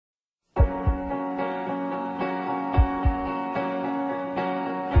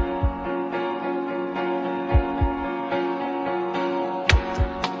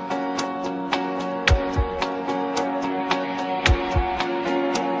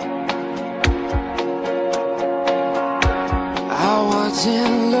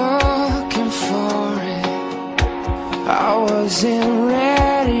wasn't looking for it. I wasn't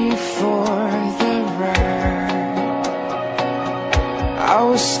ready for the ride. I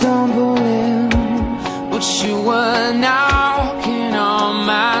was stumbling, but you were knocking on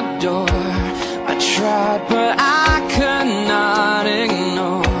my door. I tried, but I could not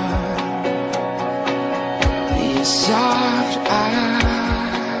ignore your soft eyes.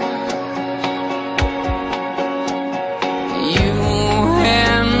 You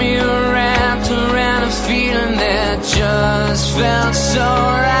had me wrapped around a feeling that just felt so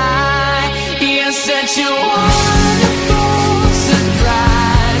right. You said you wonderful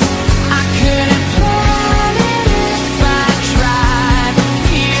surprise. I couldn't plan it if I tried.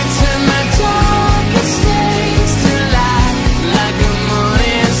 You turned my darkest days to light, like a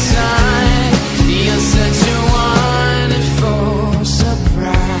morning sun. You're such a wonderful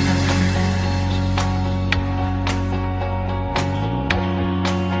surprise.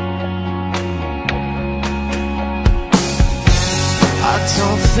 I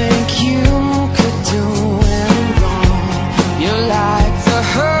don't think you could do any wrong. You're like the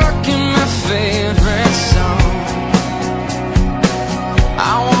hook in my favorite song.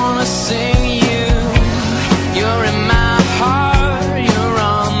 I wanna sing you. You're in my heart, you're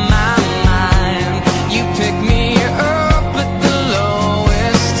on my mind. You pick me up at the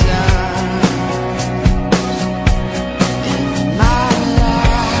lowest time in my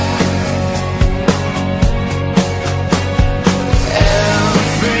life.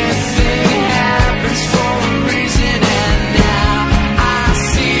 Everything happens for a reason, and now I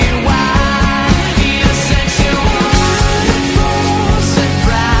see why. You're such a wonderful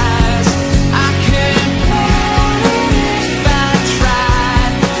surprise. I couldn't plan it if I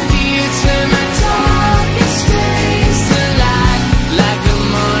tried. You turn my darkest days to light, like a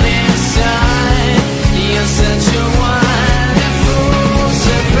morning sun. You're such a wonderful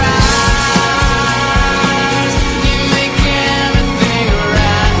surprise. You make everything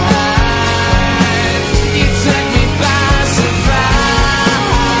right. You took me by surprise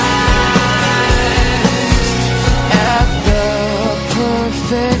at the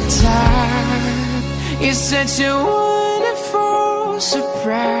perfect time. You're such a wonderful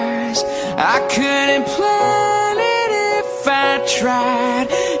surprise. I couldn't plan it if I tried.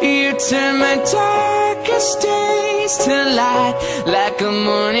 You turned my darkest days to light, like a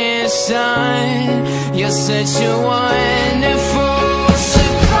morning sun. You're such a wonderful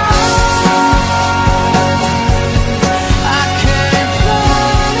surprise. I couldn't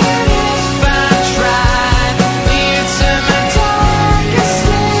plan it if I tried. You turned my darkest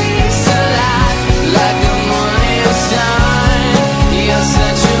days to light, like a morning sun. You're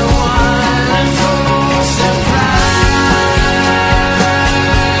such a wonderful surprise.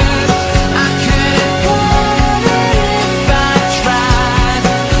 I couldn't plan it if I tried.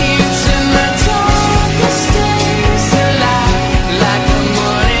 You turned my darkest days to light, like a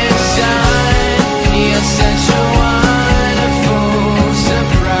morning sun. You're such a wonderful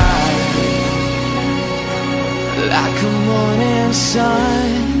surprise. Like a morning sun,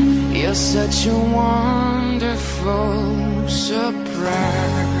 you're such a wonderful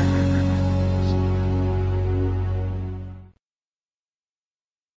surprise.